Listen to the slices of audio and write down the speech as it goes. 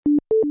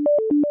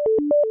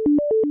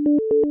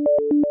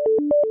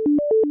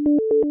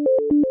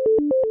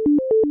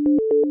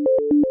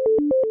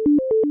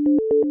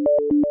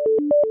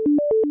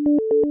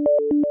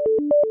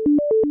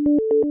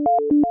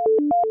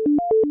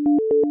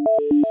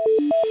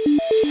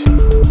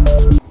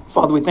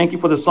Father, we thank you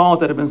for the songs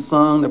that have been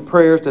sung, the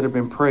prayers that have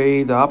been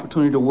prayed, the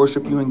opportunity to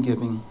worship you in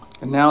giving.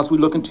 And now as we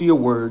look into your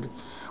word,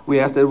 we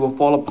ask that it will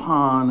fall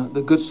upon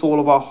the good soil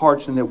of our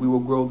hearts and that we will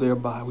grow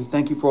thereby. We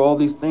thank you for all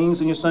these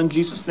things. In your son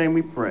Jesus' name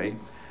we pray.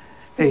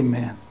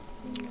 Amen.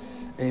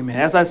 Amen.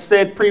 As I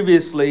said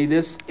previously,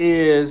 this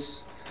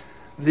is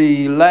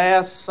the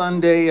last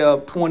Sunday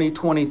of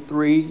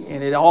 2023,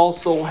 and it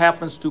also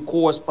happens to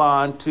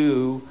correspond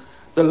to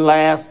the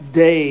last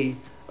day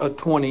of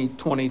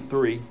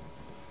 2023.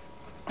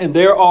 And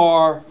there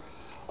are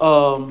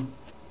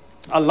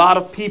a lot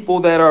of people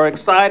that are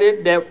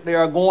excited that they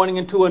are going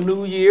into a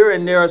new year,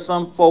 and there are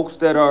some folks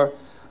that are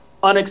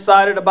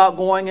unexcited about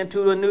going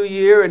into a new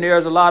year, and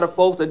there's a lot of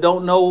folks that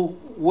don't know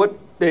what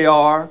they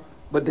are,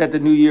 but that the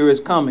new year is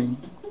coming.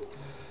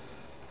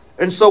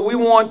 And so we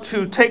want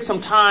to take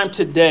some time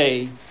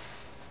today,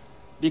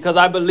 because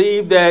I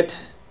believe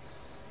that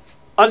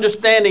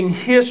understanding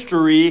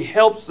history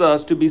helps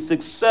us to be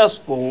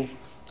successful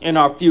in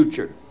our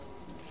future.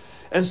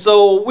 And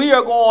so we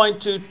are going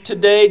to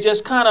today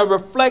just kind of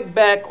reflect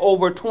back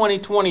over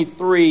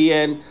 2023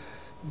 and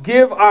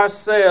give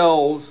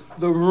ourselves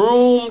the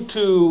room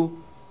to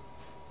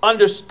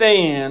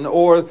understand,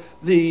 or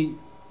the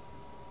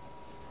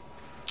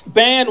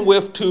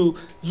bandwidth to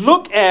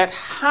look at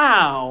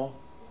how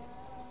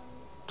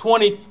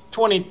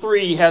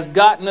 2023 has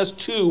gotten us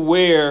to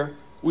where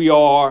we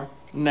are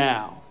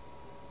now.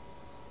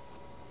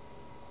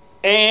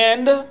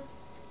 And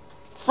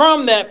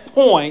from that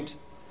point,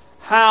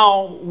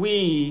 how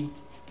we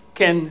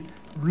can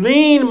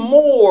lean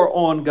more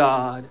on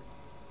God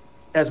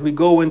as we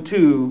go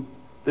into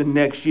the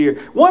next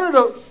year.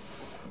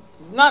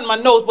 Not in my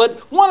notes, but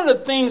one of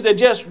the things that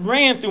just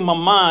ran through my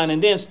mind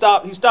and then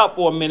he stopped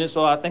for a minute,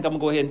 so I think I'm going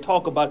to go ahead and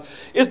talk about it,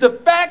 is the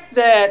fact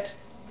that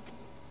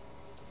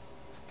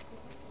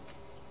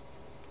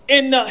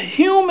in the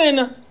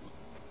human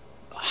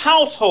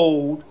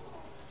household,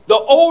 the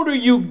older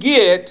you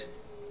get,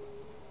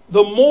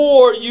 the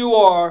more you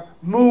are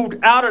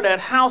moved out of that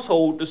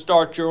household to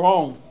start your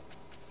own.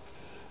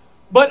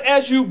 But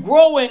as you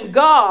grow in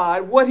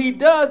God, what he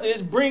does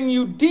is bring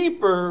you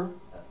deeper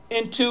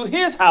into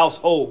his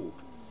household,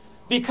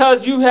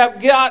 because you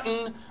have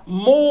gotten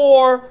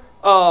more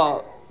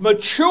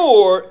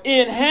mature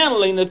in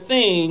handling the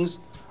things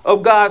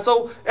of God.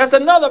 So that's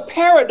another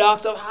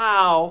paradox of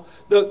how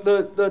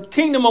the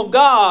kingdom of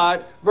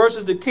God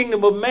versus the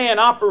kingdom of man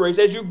operates.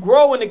 As you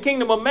grow in the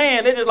kingdom of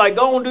man, they're just like,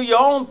 go and do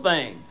your own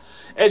thing.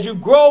 As you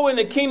grow in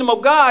the kingdom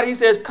of God, he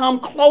says, come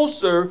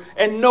closer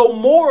and know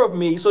more of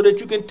me so that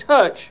you can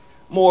touch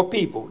more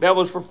people. That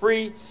was for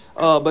free,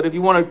 but if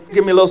you want to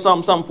give me a little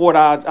something for it,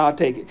 I'll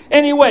take it.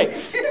 Anyway,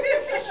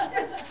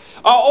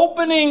 our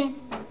opening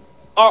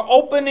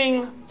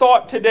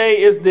thought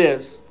today is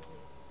this.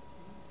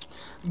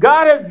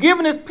 God has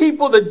given his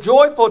people the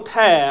joyful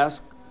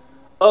task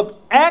of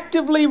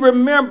actively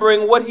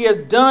remembering what he has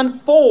done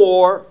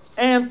for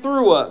and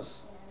through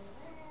us.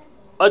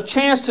 A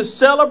chance to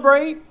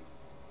celebrate,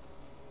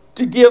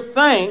 to give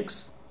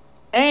thanks,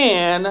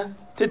 and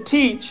to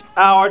teach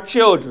our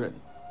children.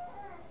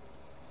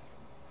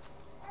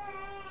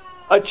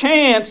 A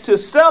chance to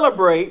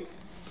celebrate,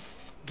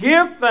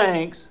 give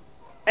thanks,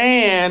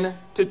 and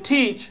to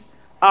teach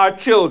our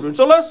children.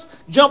 So let's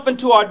jump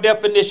into our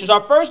definitions.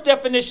 Our first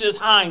definition is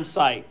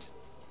hindsight,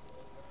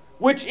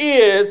 which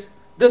is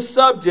the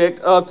subject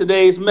of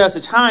today's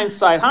message.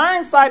 Hindsight.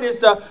 Hindsight is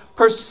the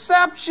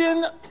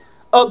perception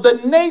of the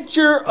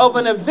nature of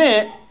an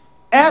event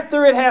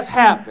after it has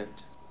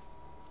happened.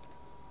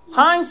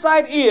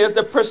 Hindsight is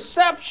the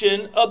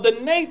perception of the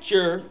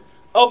nature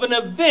of an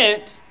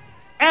event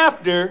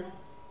after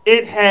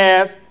it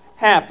has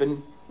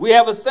happened. We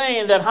have a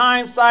saying that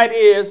hindsight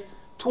is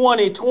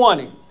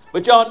 20/20.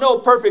 But y'all know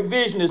perfect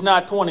vision is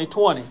not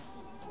 20/20.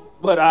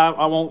 But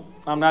I'm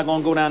not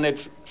going to go down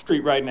that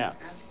street right now.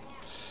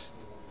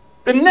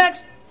 The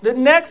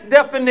next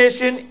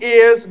definition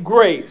is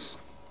grace.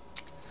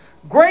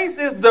 Grace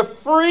is the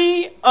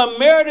free,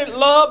 unmerited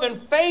love and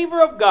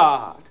favor of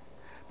God,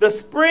 the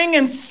spring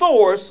and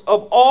source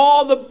of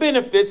all the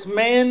benefits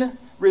men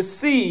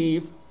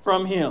receive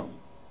from him.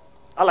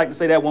 I like to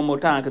say that one more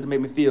time because it made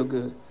me feel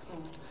good.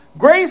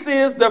 Grace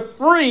is the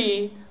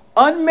free,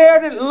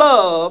 unmerited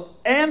love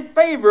and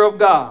favor of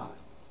God,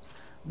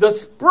 the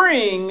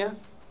spring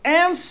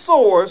and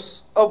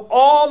source of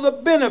all the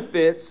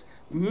benefits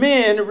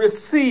men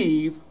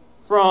receive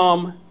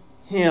from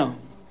him.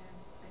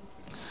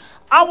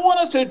 I want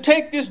us to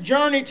take this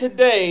journey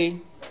today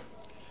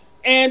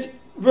and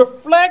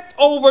reflect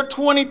over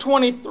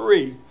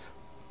 2023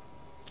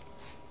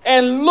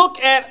 and look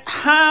at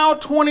how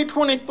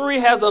 2023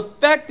 has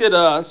affected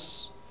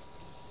us.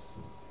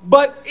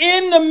 But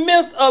in the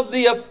midst of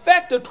the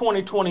effect of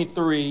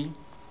 2023,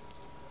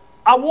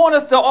 I want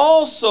us to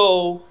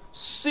also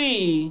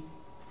see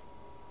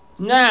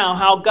now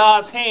how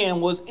God's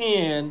hand was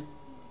in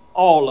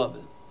all of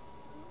it.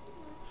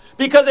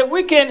 Because if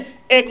we can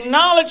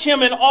acknowledge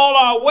him in all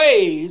our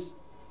ways,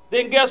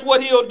 then guess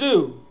what he'll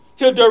do?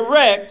 He'll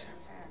direct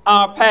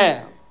our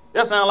path.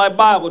 That sounds like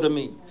Bible to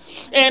me.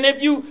 And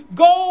if you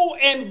go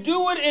and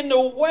do it in the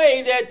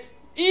way that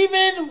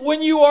even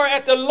when you are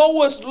at the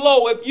lowest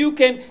low, if you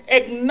can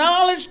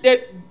acknowledge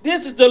that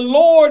this is the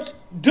Lord's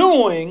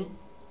doing,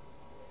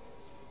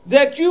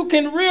 that you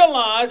can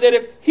realize that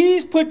if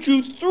he's put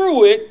you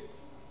through it,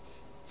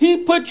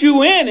 he put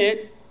you in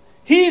it,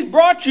 he's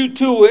brought you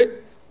to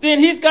it, then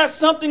he's got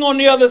something on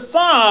the other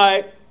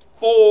side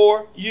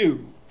for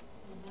you.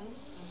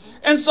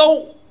 And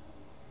so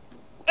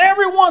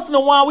every once in a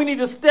while we need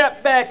to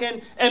step back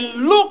and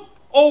look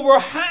over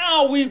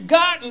how we've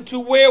gotten to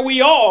where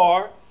we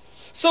are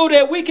so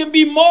that we can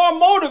be more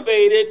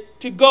motivated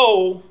to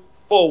go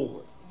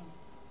forward.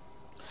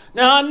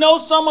 Now, I know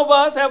some of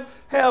us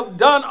have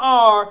done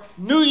our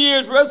New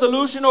Year's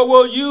resolution, or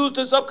will use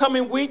this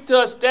upcoming week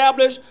to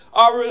establish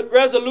our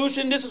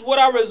resolution. This is what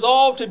I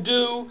resolved to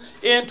do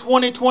in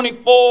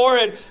 2024.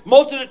 And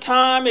most of the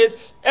time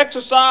is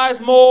exercise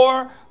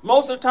more.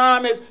 Most of the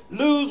time is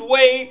lose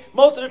weight.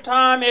 Most of the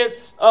time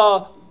is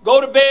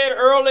go to bed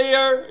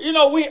earlier. You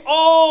know, we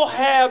all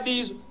have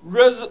these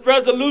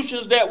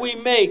resolutions that we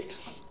make.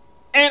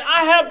 And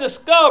I have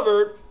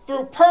discovered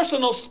through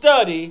personal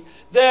study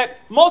that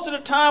most of the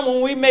time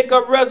when we make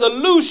a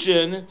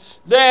resolution,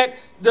 that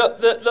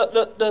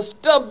the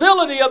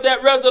stability of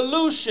that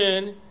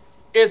resolution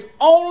is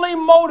only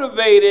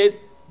motivated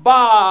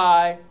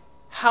by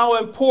how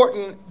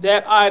important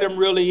that item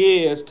really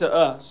is to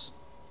us.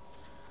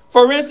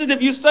 For instance,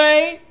 if you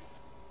say,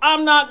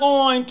 I'm not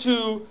going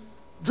to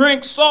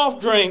drink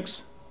soft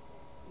drinks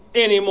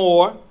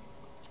anymore,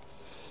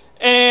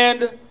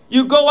 and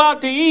you go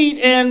out to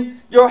eat,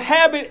 and your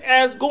habit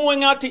as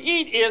going out to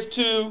eat is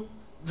to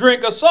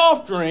drink a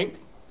soft drink,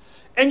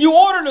 and you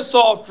order the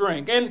soft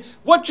drink. And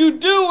what you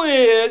do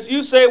is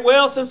you say,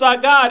 well, since I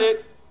got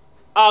it,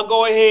 I'll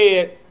go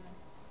ahead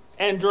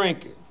and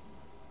drink it.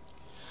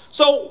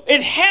 So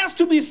it has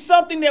to be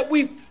something that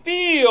we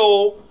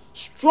feel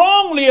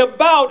strongly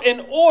about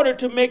in order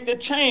to make the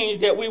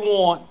change that we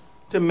want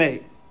to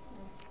make.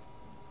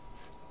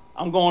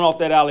 I'm going off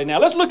that alley now.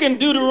 Let's look in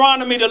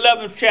Deuteronomy, the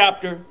 11th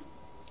chapter,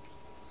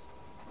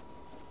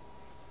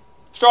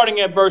 starting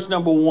at verse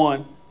number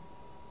 1.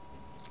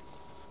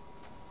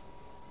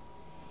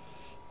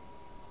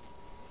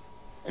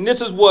 And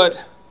this is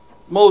what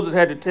Moses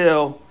had to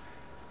tell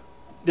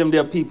them,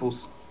 their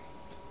peoples.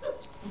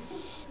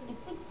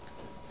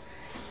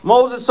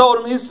 Moses told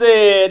them, he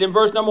said in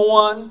verse number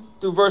 1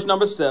 through verse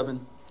number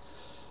 7,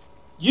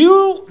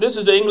 this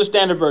is the English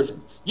Standard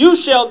Version, you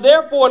shall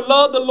therefore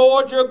love the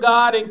Lord your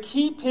God and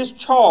keep his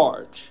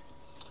charge,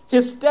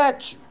 his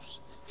statutes,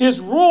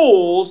 his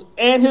rules,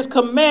 and his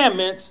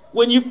commandments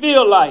when you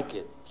feel like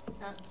it.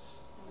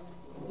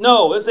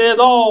 No, it says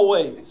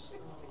always.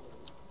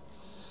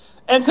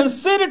 And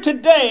consider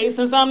today,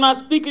 since I'm not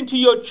speaking to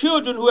your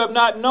children who have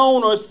not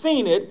known or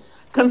seen it,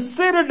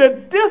 consider the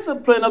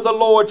discipline of the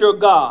Lord your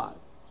God,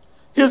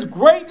 his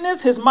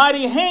greatness, his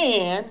mighty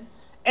hand,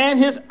 and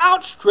his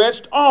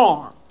outstretched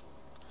arm,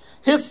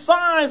 his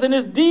signs and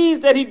his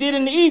deeds that he did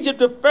in Egypt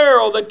to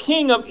Pharaoh, the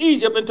king of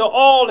Egypt, and to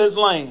all his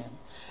land,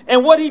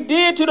 and what he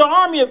did to the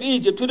army of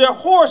Egypt, to their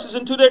horses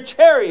and to their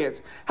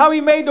chariots, how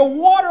he made the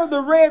water of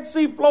the Red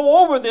Sea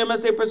flow over them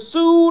as they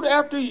pursued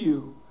after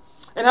you,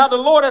 and how the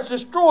Lord has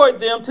destroyed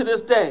them to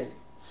this day,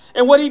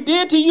 and what he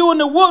did to you in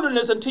the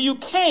wilderness until you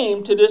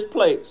came to this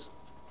place,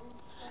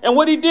 and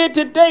what he did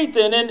to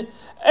Dathan and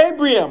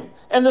Abiram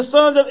and the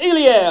sons of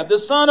Eliab, the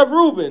son of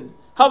Reuben,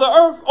 how the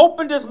earth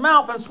opened its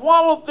mouth and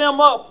swallowed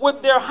them up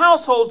with their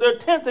households, their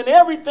tents, and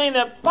everything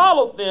that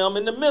followed them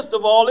in the midst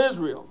of all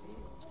Israel.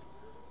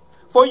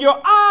 For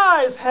your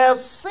eyes have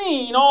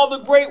seen all the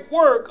great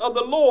work of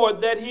the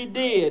Lord that he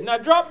did. Now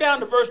drop down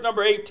to verse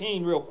number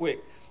 18 real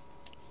quick.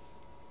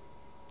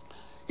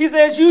 He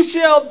says, you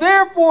shall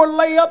therefore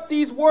lay up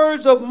these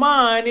words of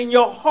mine in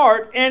your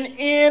heart and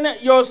in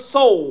your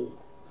soul,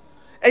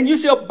 and you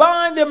shall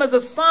bind them as a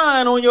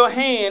sign on your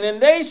hand,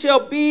 and they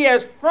shall be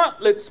as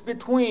frontlets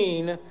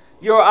between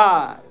your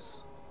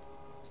eyes.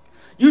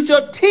 You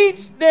shall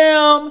teach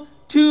them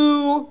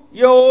to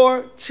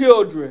your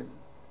children,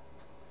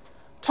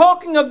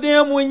 talking of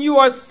them when you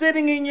are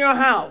sitting in your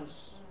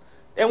house,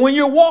 and when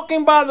you're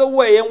walking by the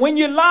way, and when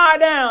you lie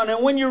down,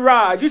 and when you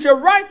rise. You shall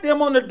write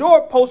them on the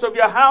doorposts of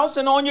your house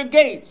and on your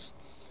gates,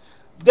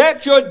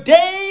 that your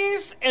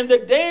days and the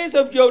days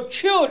of your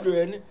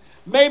children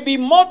may be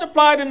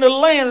multiplied in the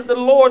land that the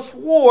Lord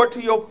swore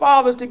to your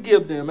fathers to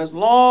give them, as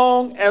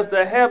long as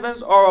the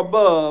heavens are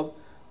above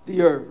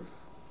the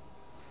earth.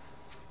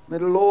 May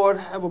the Lord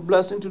have a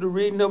blessing to the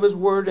reading of his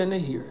word and the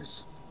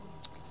hearers.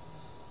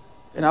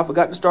 And I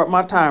forgot to start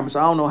my timer, so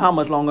I don't know how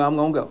much longer I'm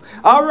going to go.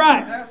 All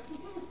right.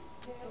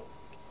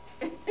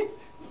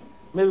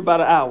 Maybe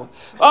about an hour.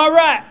 All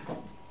right.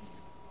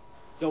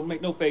 Don't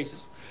make no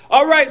faces.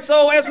 All right,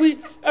 so as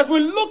we're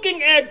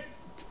looking at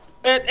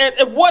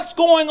what's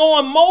going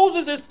on,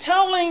 Moses is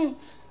telling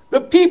the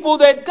people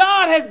that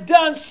God has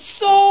done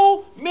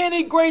so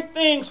many great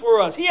things for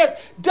us. He has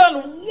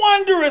done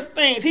wondrous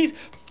things. He's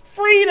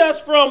freed us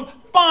from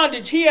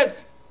bondage. He has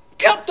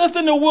kept us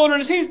in the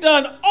wilderness. He's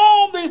done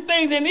all these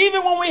things. And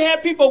even when we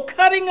had people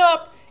cutting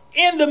up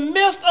in the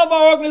midst of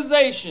our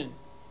organization,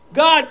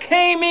 God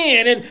came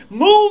in and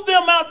moved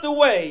them out the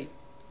way.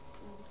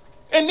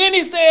 And then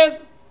he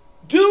says,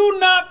 do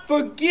not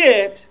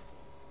forget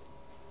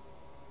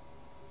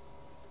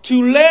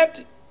to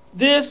let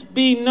this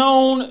be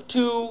known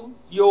to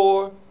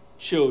your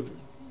children.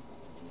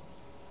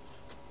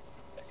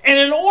 And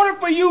in order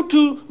for you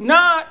to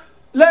not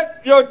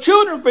let your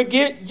children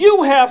forget,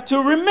 you have to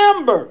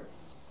remember.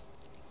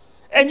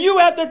 And you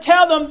have to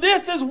tell them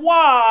this is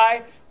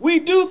why we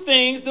do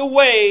things the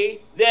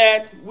way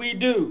that we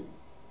do.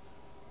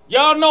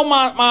 Y'all know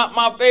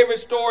my favorite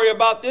story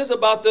about this,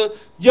 about the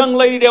young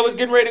lady that was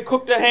getting ready to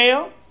cook the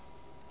ham.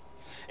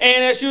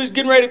 And as she was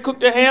getting ready to cook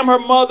the ham, her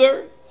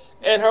mother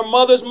and her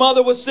mother's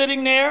mother was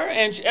sitting there.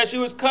 And as she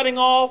was cutting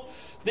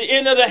off the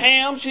end of the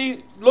ham,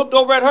 she looked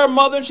over at her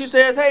mother and she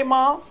says, hey,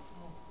 Mom,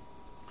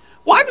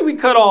 why do we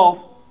cut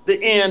off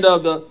the end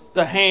of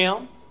the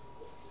ham?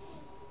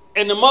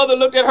 And the mother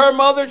looked at her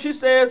mother and she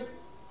says,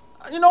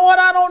 you know what,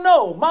 I don't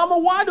know. Mama,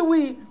 why do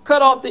we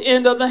cut off the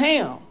end of the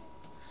ham?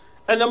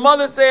 And the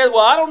mother says,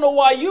 well, I don't know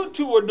why you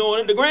two are doing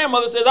it. The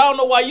grandmother says, I don't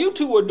know why you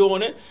two are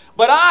doing it,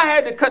 but I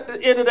had to cut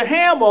the end of the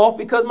ham off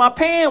because my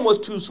pan was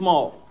too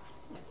small.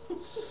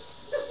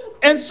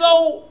 And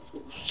so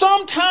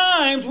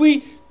sometimes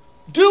we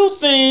do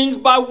things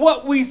by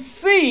what we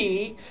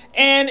see,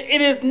 and it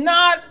is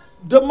not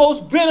the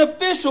most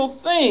beneficial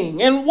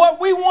thing. And what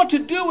we want to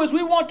do is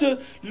we want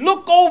to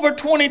look over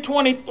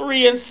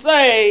 2023 and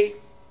say,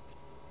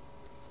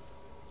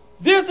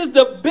 this is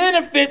the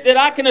benefit that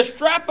I can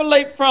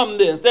extrapolate from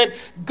this, that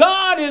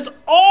God is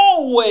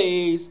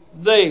always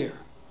there.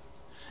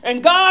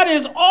 And God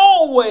is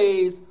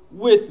always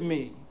with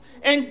me.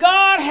 And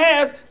God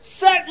has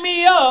set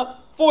me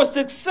up for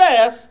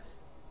success,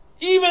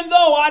 even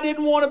though I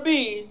didn't want to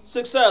be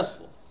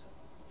successful.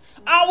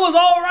 I was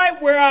all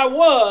right where I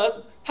was.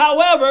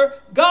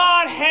 However,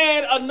 God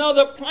had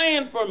another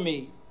plan for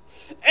me.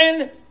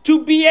 And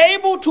to be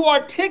able to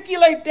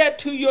articulate that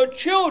to your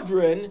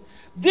children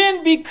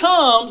then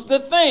becomes the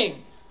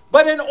thing.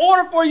 But in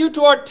order for you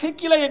to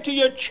articulate it to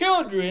your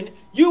children,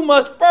 you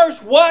must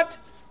first what?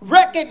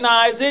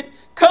 Recognize it,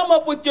 come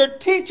up with your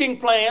teaching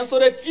plan so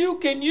that you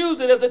can use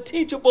it as a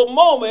teachable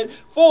moment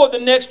for the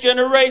next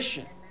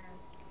generation.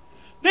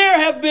 There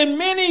have been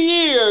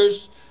many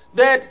years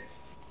that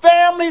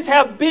families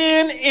have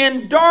been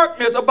in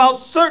darkness about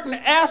certain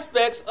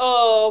aspects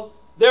of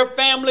their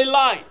family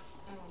life.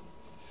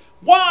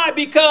 Why?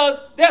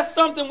 Because that's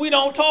something we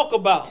don't talk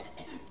about.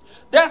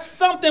 That's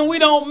something we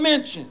don't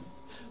mention.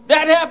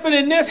 That happened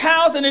in this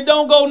house and it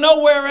don't go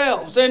nowhere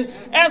else. And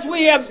as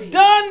we have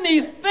done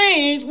these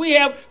things, we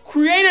have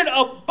created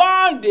a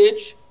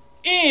bondage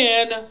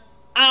in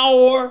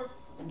our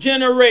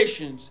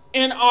generations,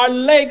 in our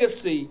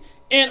legacy,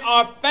 in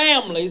our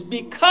families,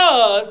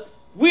 because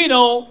we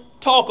don't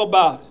talk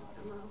about it.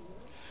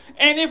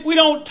 And if we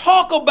don't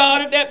talk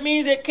about it, that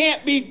means it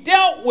can't be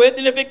dealt with.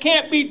 And if it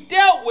can't be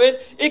dealt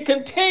with, it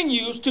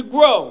continues to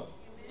grow.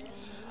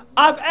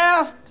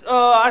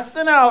 I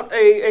sent out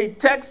a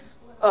text,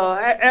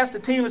 asked the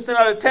team to send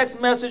out a text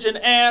message and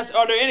asked,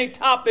 are there any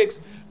topics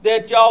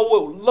that y'all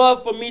would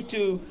love for me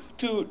to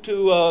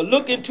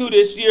look into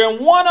this year?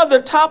 And one of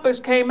the topics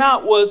came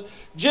out was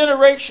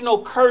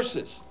generational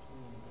curses.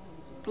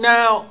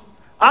 Now,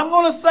 I'm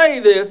going to say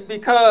this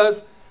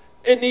because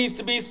it needs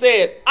to be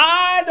said.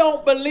 I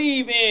don't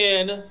believe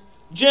in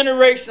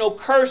generational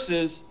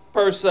curses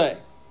per se.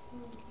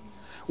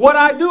 What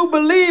I do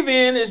believe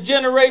in is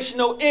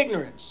generational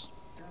ignorance.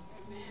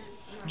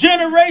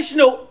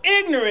 Generational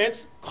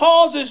ignorance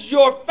causes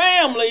your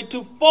family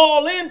to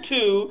fall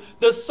into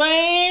the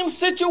same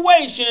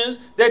situations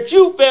that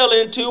you fell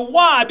into.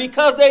 Why?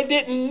 Because they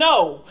didn't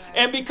know.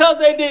 And because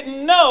they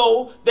didn't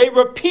know, they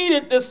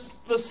repeated the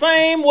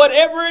same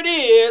whatever it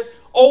is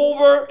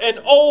over and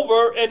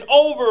over and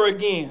over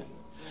again.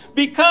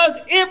 Because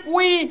if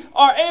we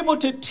are able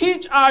to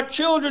teach our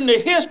children the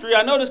history,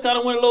 I know this kind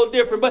of went a little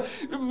different, but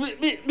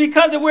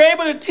because if we're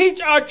able to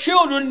teach our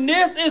children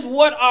this is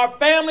what our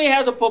family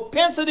has a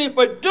propensity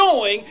for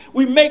doing,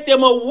 we make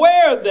them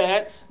aware of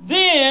that,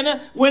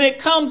 then when it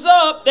comes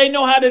up, they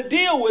know how to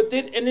deal with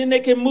it, and then they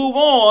can move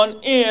on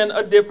in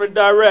a different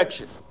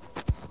direction.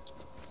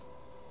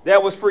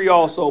 That was free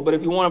also, but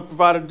if you want to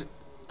provide a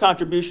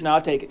contribution,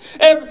 I'll take it.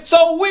 And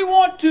so we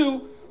want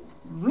to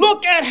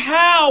look at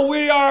how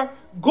we are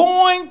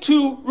going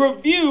to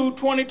review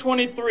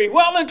 2023.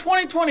 Well, in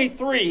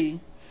 2023,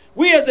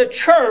 we as a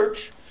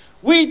church,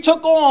 we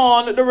took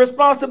on the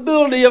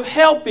responsibility of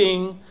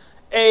helping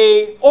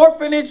an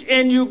orphanage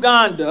in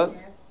Uganda,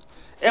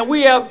 and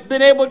we have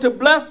been able to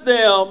bless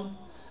them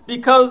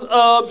because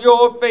of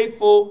your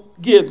faithful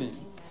giving.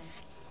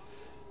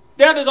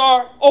 That is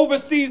our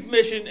overseas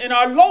mission. In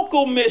our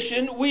local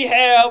mission, we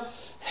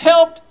have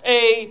helped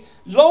a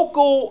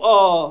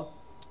local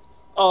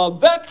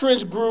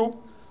veterans group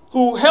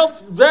who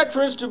helps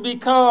veterans to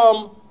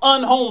become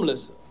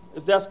unhomeless,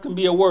 if that can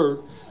be a word.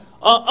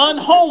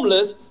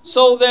 unhomeless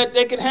so that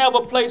they can have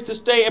a place to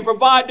stay and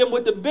provide them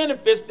with the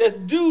benefits that's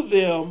due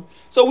them.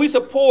 So we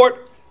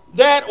support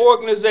that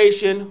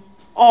organization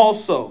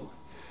also.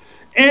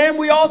 And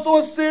we also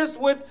assist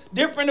with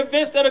different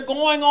events that are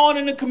going on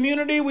in the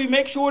community. We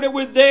make sure that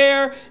we're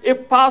there,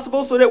 if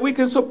possible, so that we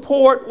can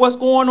support what's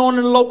going on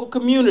in the local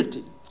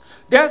community.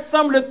 That's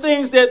some of the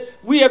things that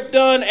we have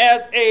done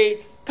as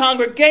a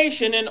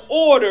congregation in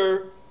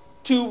order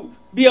to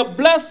be a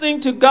blessing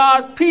to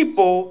God's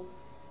people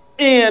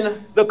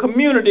in the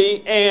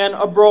community and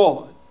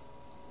abroad.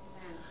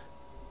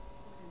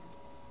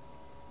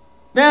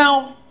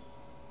 Now,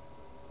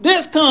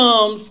 this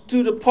comes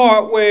to the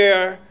part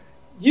where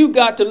you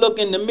got to look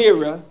in the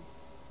mirror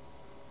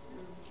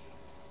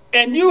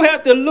and you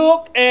have to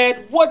look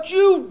at what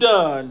you've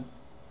done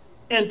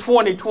in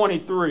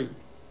 2023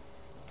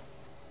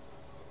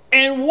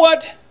 and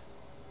what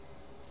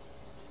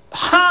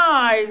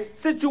high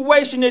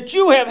situation that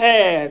you have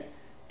had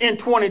in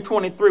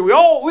 2023.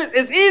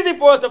 It's easy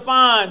for us to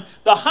find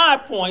the high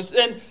points,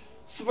 and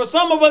for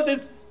some of us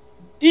it's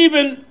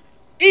even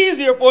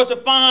easier for us to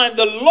find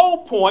the low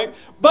point.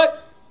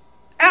 But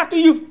after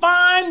you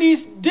find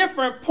these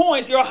different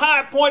points, your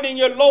high point and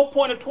your low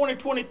point of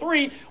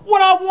 2023,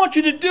 what I want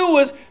you to do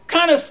is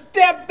kind of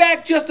step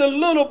back just a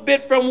little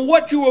bit from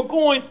what you were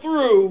going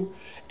through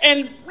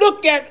and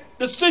look at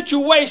the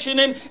situation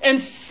and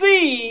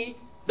see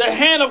the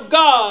hand of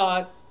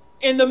God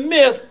in the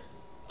midst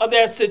of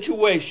that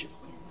situation.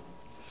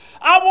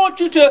 I want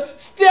you to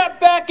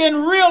step back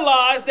and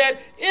realize that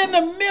in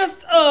the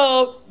midst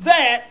of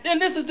that,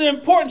 and this is the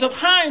importance of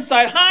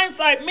hindsight.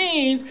 Hindsight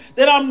means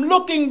that I'm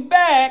looking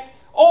back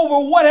over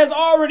what has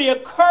already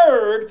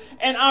occurred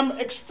and I'm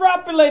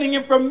extrapolating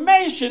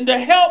information to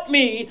help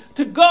me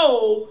to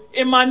go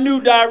in my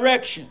new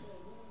direction.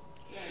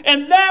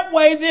 And that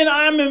way then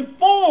I'm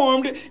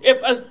informed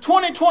if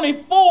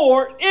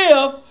 2024,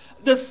 if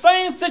the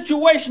same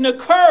situation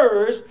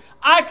occurs,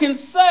 I can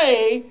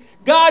say,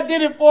 God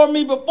did it for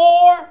me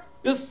before,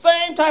 the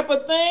same type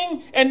of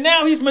thing, and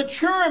now he's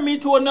maturing me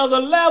to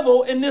another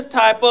level in this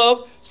type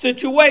of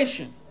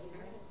situation.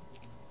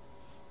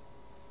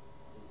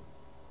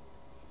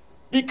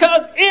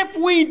 Because if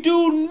we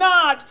do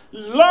not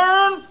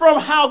learn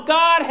from how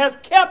God has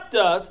kept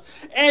us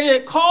and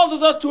it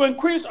causes us to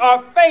increase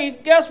our faith,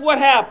 guess what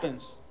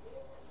happens?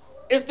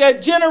 It's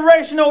that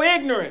generational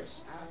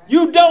ignorance.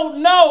 You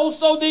don't know,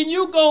 so then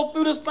you go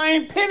through the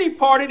same pity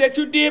party that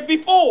you did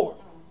before.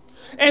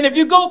 And if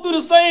you go through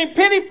the same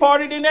pity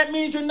party, then that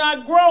means you're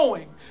not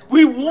growing.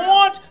 We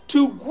want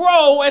to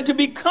grow and to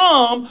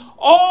become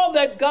all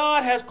that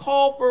God has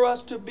called for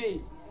us to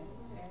be.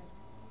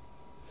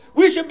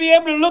 We should be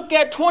able to look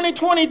at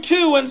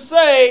 2022 and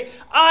say,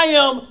 I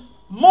am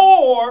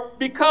more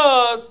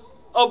because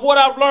of what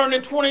I've learned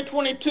in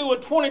 2022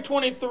 and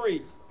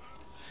 2023.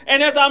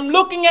 And as I'm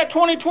looking at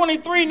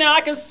 2023 now,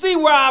 I can see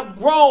where I've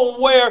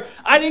grown, where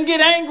I didn't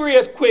get angry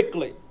as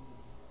quickly.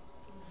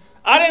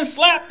 I didn't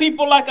slap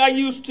people like I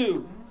used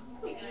to.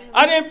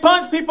 I didn't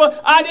punch people.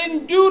 I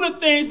didn't do the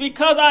things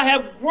because I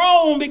have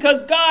grown, because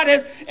God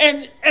has,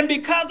 and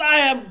because I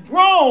have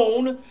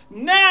grown,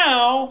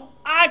 now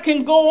I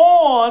can go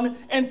on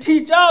and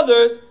teach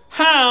others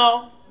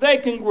how they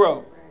can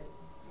grow.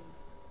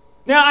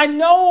 Now, I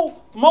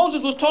know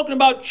Moses was talking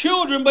about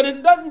children, but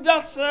it doesn't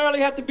necessarily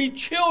have to be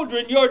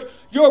children,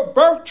 your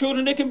birth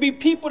children. It can be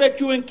people that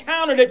you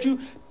encounter, that you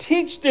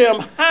teach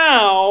them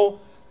how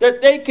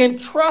that they can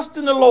trust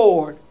in the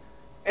Lord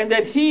and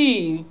that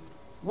he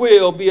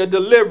will be a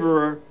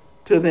deliverer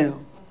to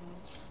them,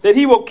 that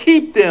he will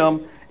keep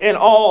them in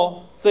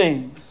all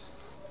things.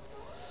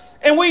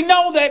 And we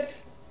know that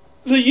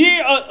the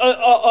year,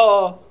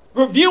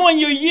 reviewing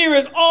your year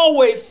is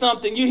always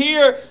something. You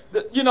hear,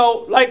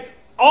 like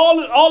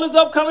all this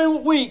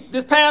upcoming week,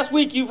 this past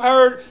week, you've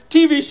heard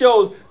TV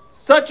shows,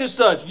 such and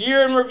such,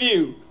 year in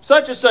review,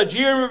 such and such,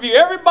 year in review.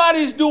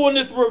 Everybody's doing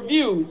this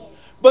review.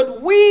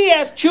 But we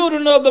as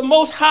children of the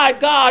Most High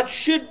God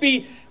should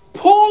be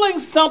pulling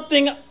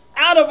something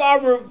out of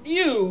our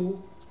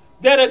review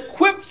that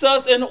equips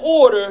us in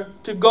order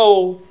to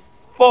go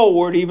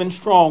forward even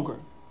stronger,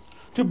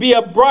 to be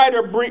a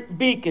brighter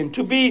beacon,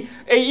 to be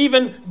an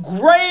even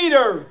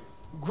greater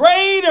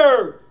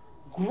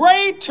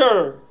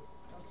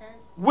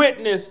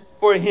witness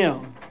for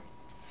him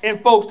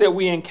and folks that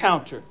we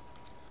encounter.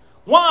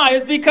 Why?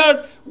 It's because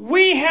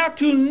we have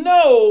to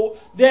know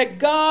that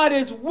God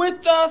is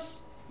with us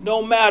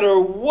no matter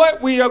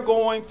what we are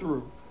going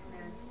through.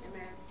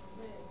 Amen.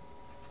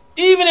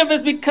 Even if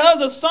it's because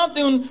of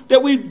something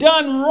that we've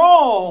done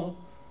wrong,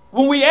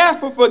 when we ask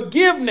for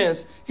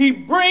forgiveness, he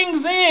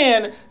brings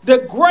in the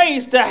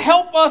grace to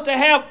help us to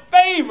have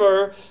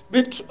favor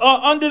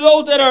under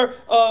those that are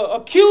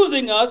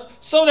accusing us,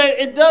 so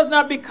that it does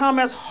not become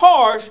as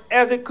harsh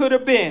as it could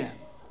have been.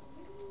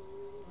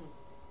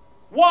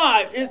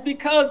 Why? It's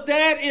because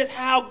that is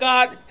how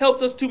God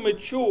helps us to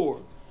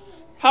mature,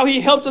 how he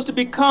helps us to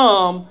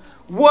become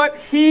what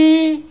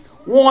he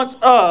wants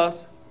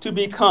us to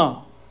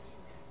become.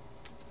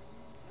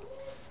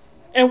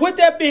 And with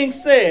that being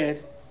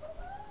said,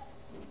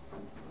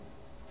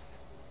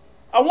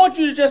 I want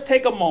you to just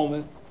take a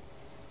moment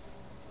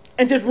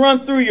and just run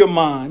through your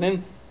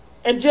mind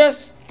and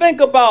just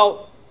think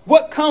about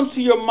what comes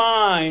to your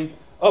mind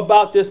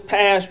about this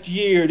past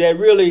year that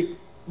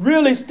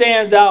really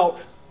stands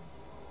out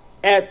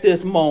at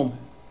this moment.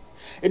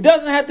 It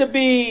doesn't have to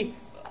be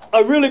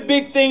a really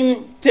big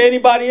thing to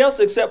anybody else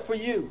except for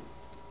you.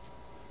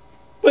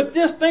 But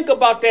just think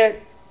about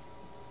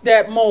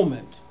that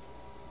moment.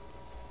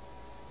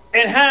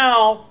 And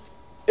how,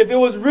 if it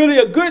was really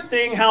a good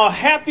thing, how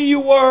happy you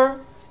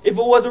were. If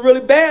it was a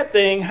really bad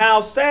thing, how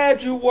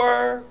sad you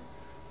were.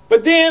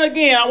 But then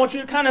again, I want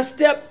you to kind of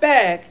step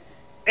back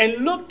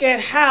and look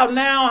at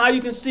how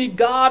you can see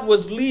God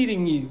was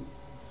leading you.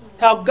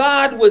 How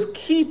God was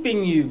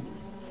keeping you.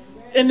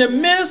 In the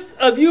midst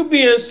of you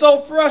being so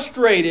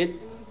frustrated,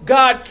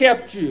 God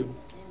kept you.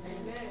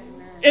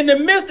 In the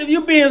midst of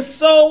you being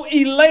so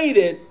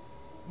elated,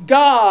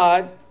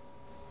 God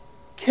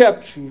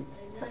kept you.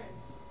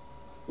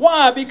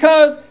 Why?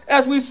 Because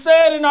as we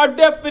said in our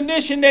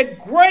definition, that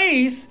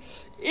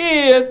grace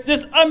is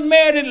this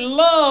unmerited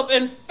love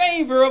and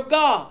favor of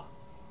God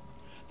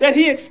that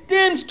he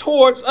extends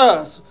towards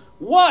us.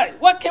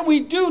 What can we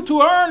do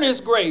to earn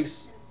his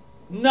grace?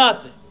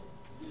 Nothing.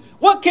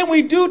 What can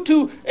we do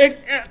to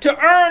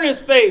earn his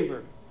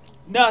favor?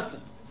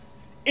 Nothing.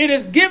 It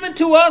is given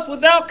to us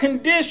without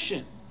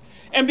condition.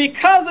 And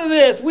because of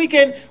this, we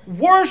can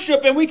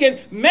worship and we can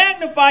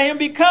magnify him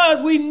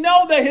because we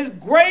know that his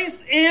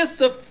grace is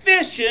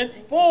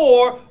sufficient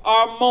for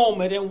our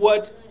moment and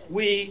what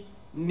we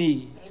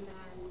need. Amen.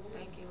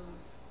 Thank you.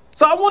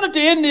 So I wanted to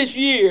end this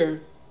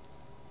year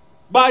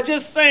by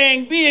just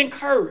saying, be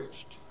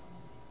encouraged.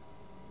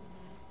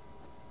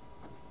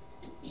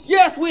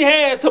 Yes, we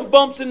had some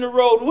bumps in the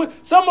road.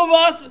 Some of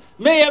us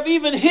may have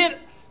even hit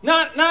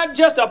not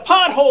just a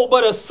pothole,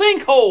 but a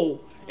sinkhole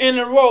in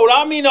the road.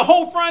 I mean, the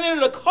whole front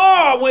end of the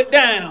car went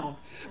down.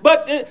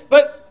 But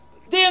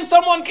then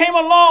someone came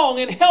along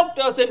and helped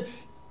us, and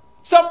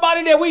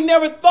somebody that we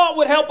never thought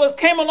would help us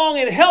came along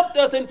and helped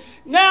us. And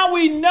now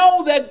we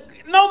know that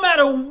no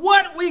matter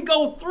what we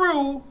go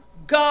through,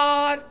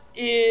 God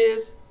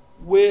is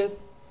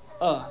with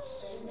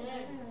us.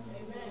 Amen.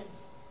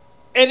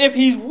 And if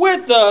he's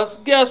with us,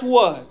 guess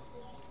what?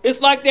 It's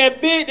like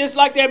that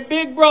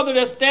big brother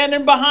that's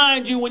standing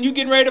behind you when you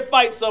get ready to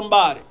fight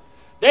somebody.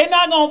 They're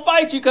not going to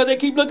fight you because they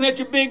keep looking at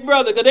your big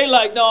brother because they're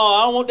like, no,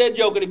 I don't want that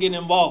joker to get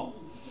involved.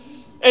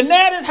 And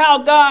that is how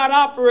God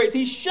operates.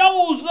 He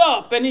shows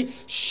up and he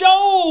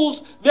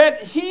shows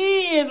that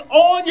he is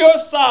on your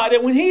side.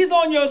 And when he's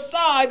on your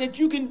side, that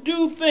you can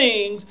do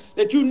things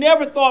that you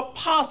never thought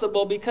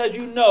possible because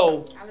you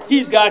know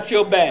he's got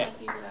your back.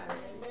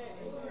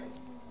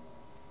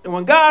 And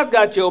when God's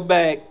got your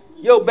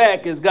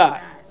back is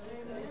God.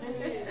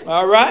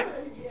 All right?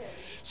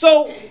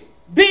 So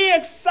be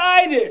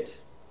excited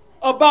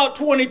about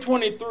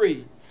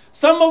 2023.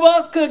 Some of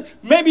us could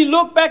maybe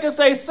look back and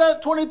say,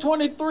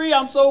 2023,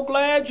 I'm so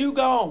glad you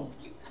gone.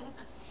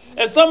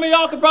 And some of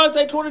y'all could probably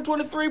say,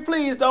 2023,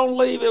 please don't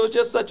leave. It was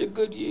just such a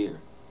good year.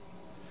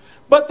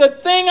 But the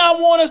thing I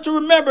want us to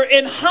remember,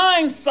 in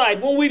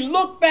hindsight, when we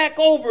look back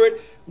over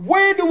it,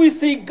 where do we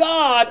see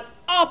God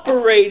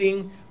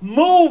operating,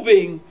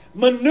 moving,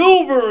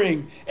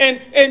 maneuvering,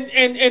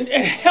 and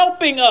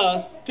helping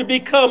us to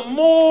become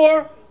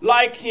more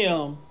like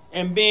him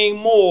and being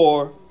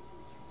more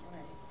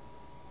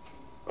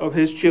of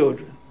his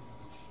children?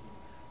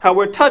 How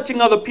we're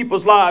touching other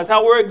people's lives,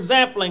 how we're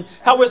exempling,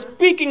 how we're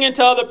speaking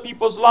into other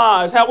people's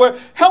lives, how we're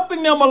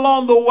helping them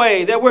along the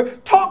way, that we're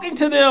talking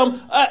to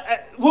them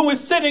when we're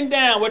sitting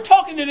down, we're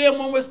talking to them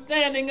when we're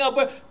standing up,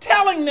 we're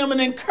telling them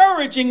and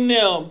encouraging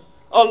them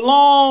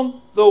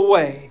along the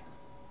way.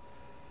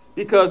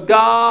 Because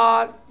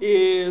God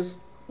is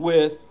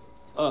with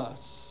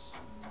us.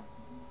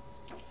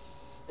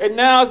 And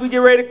now as we get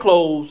ready to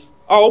close,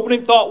 our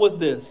opening thought was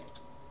this.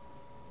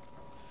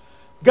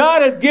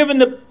 God has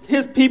given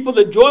his people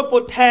the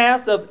joyful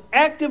task of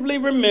actively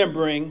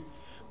remembering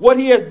what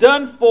he has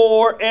done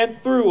for and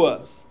through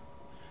us.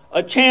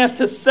 A chance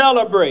to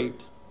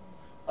celebrate,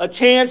 a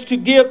chance to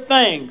give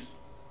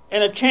thanks,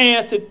 and a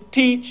chance to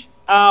teach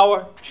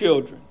our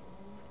children.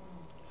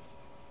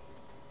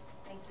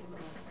 Thank you,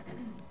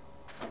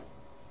 Lord.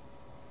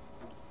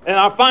 And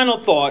our final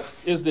thought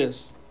is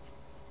this.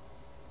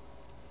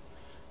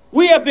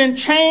 We have been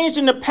changed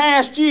in the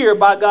past year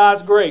by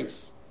God's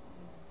grace,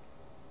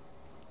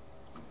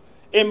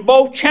 in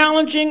both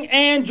challenging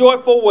and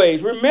joyful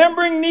ways.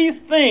 Remembering these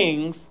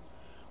things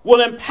will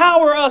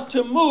empower us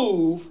to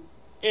move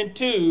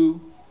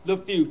into the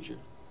future.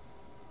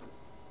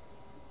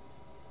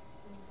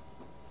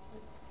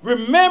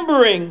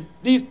 Remembering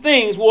these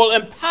things will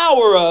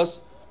empower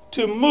us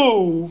to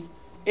move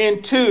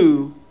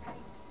into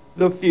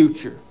the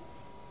future.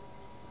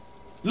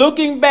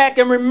 Looking back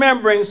and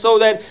remembering so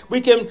that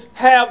we can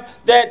have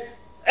that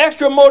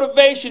extra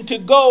motivation to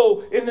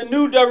go in the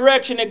new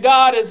direction that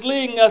God is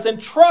leading us,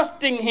 and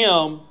trusting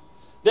him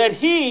that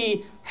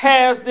he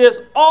has this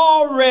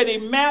already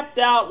mapped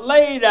out,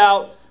 laid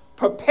out,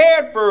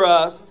 prepared for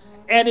us,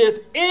 And it's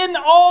in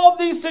all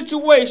these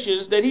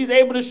situations that he's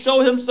able to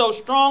show himself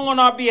strong on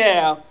our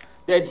behalf,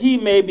 that he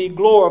may be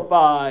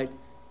glorified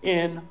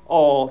in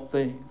all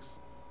things.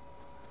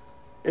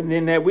 And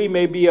then that we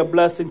may be a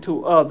blessing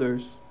to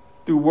others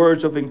through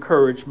words of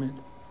encouragement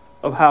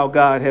of how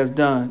God has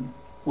done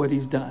what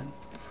he's done.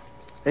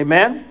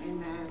 Amen?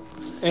 Amen.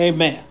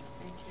 Amen.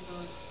 Thank you,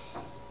 Lord.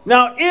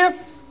 Now,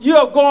 if you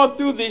have gone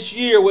through this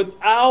year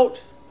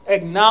without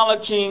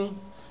acknowledging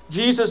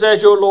Jesus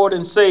as your Lord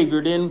and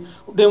Savior, then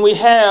we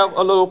have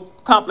a little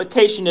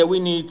complication that we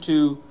need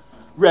to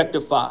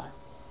rectify.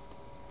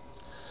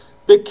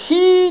 The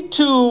key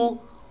to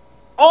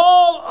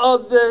all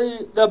of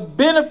the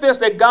benefits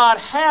that God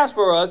has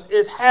for us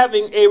is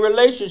having a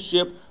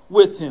relationship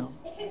with him.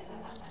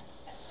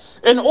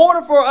 In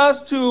order for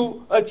us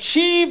to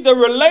achieve the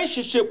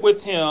relationship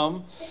with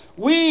him,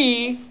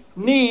 we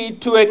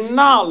need to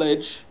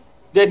acknowledge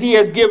that he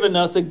has given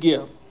us a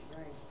gift.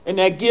 And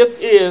that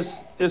gift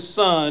is his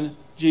son,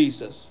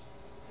 Jesus.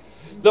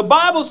 The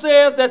Bible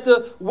says that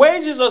the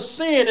wages of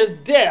sin is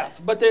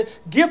death, but the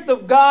gift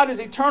of God is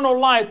eternal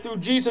life through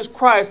Jesus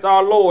Christ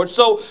our Lord.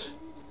 So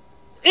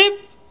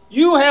if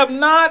you have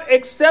not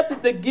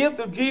accepted the gift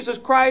of Jesus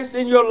Christ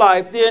in your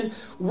life, then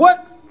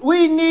what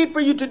we need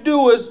for you to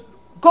do is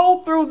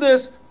go through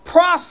this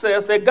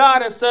process that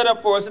God has set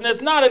up for us, and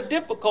it's not a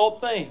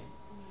difficult thing.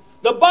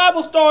 The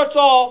Bible starts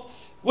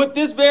off with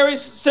this very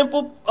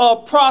simple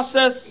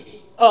process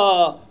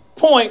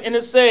point, and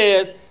it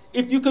says,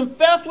 if you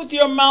confess with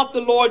your mouth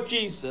the Lord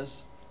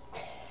Jesus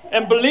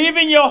and believe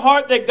in your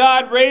heart that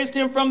God raised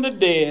him from the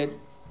dead,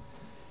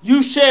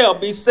 you shall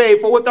be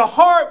saved. For with the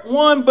heart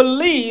one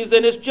believes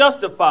and is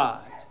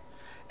justified,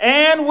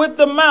 and with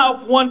the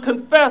mouth one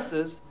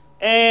confesses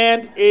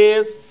and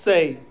is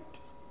saved.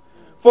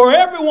 For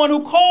everyone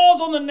who calls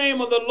on the name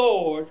of the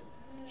Lord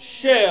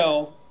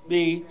shall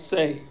be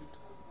saved.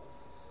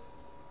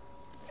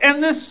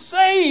 And this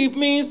save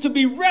means to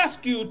be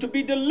rescued, to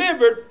be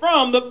delivered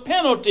from the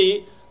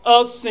penalty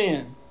of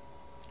sin.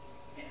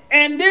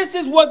 And this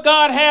is what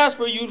God has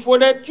for you, for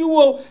that you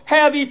will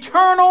have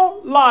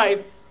eternal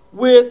life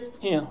with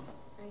him.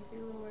 Thank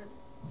you, Lord.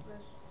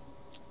 Bless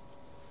you.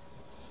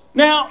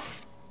 Now,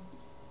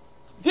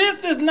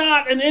 this is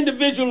not an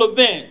individual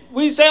event.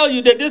 We tell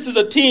you that this is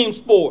a team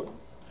sport.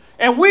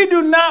 And we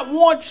do not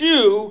want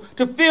you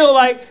to feel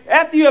like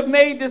after you have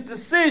made this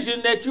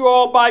decision that you're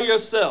all by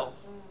yourself.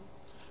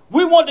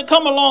 We want to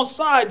come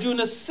alongside you and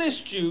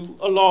assist you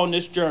along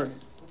this journey.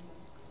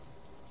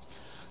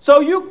 So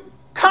you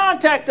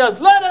contact us.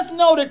 Let us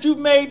know that you've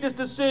made this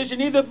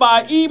decision either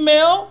by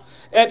email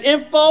at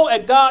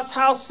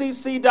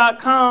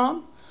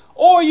info@godshousecc.com,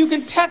 or you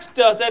can text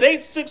us at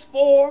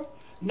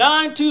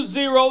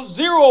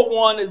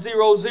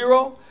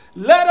 864-920-0100.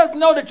 Let us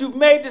know that you've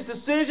made this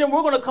decision.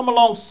 We're going to come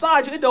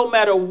alongside you. It don't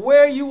matter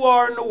where you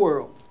are in the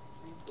world.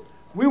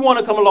 We want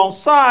to come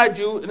alongside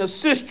you and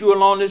assist you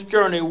along this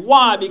journey.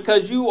 Why?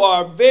 Because you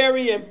are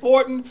very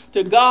important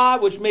to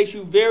God, which makes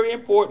you very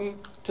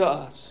important to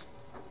us.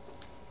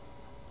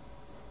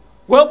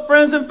 Well,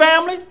 friends and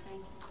family,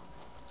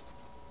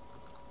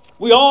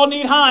 we all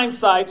need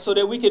hindsight so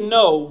that we can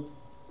know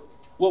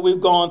what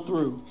we've gone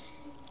through.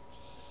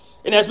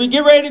 And as we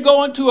get ready to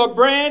go into a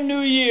brand new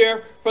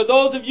year, for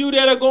those of you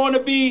that are going to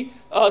be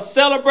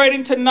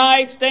celebrating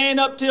tonight, staying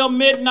up till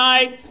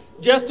midnight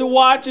just to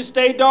watch it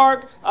stay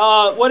dark,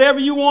 whatever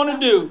you want to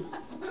do,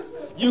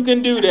 you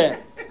can do that.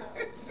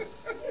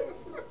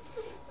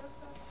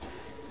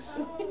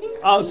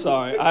 I'm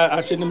sorry.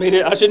 I shouldn't have made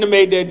it. I shouldn't have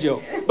made that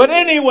joke. But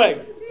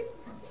anyway,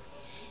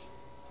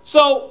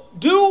 so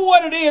do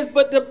what it is.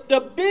 But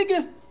the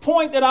biggest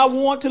point that I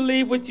want to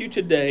leave with you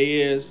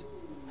today is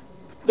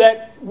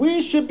that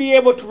we should be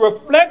able to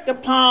reflect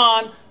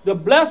upon the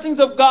blessings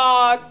of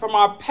God from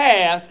our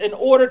past in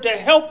order to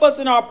help us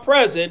in our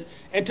present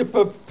and to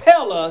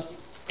propel us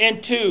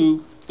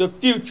into the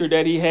future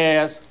that he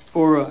has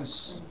for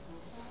us.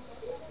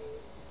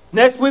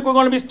 Next week, we're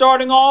going to be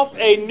starting off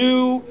a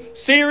new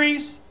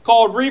series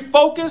called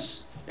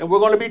Refocus, and we're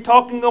going to be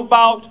talking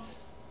about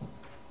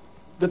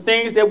the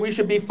things that we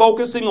should be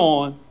focusing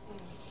on.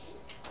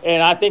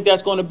 And I think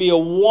that's going to be a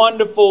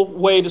wonderful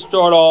way to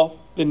start off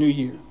the new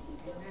year.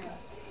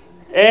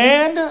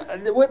 And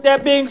with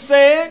that being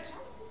said,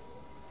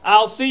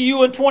 I'll see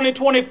you in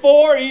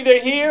 2024, either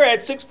here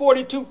at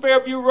 642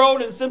 Fairview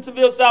Road in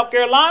Simpsonville, South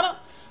Carolina,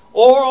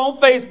 or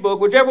on Facebook.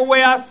 Whichever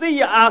way I see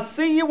you, I'll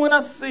see you when I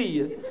see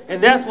you.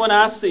 And that's when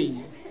I see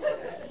you.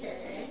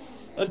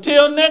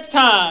 Until next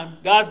time,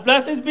 God's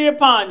blessings be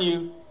upon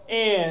you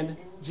in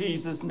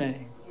Jesus'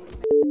 name.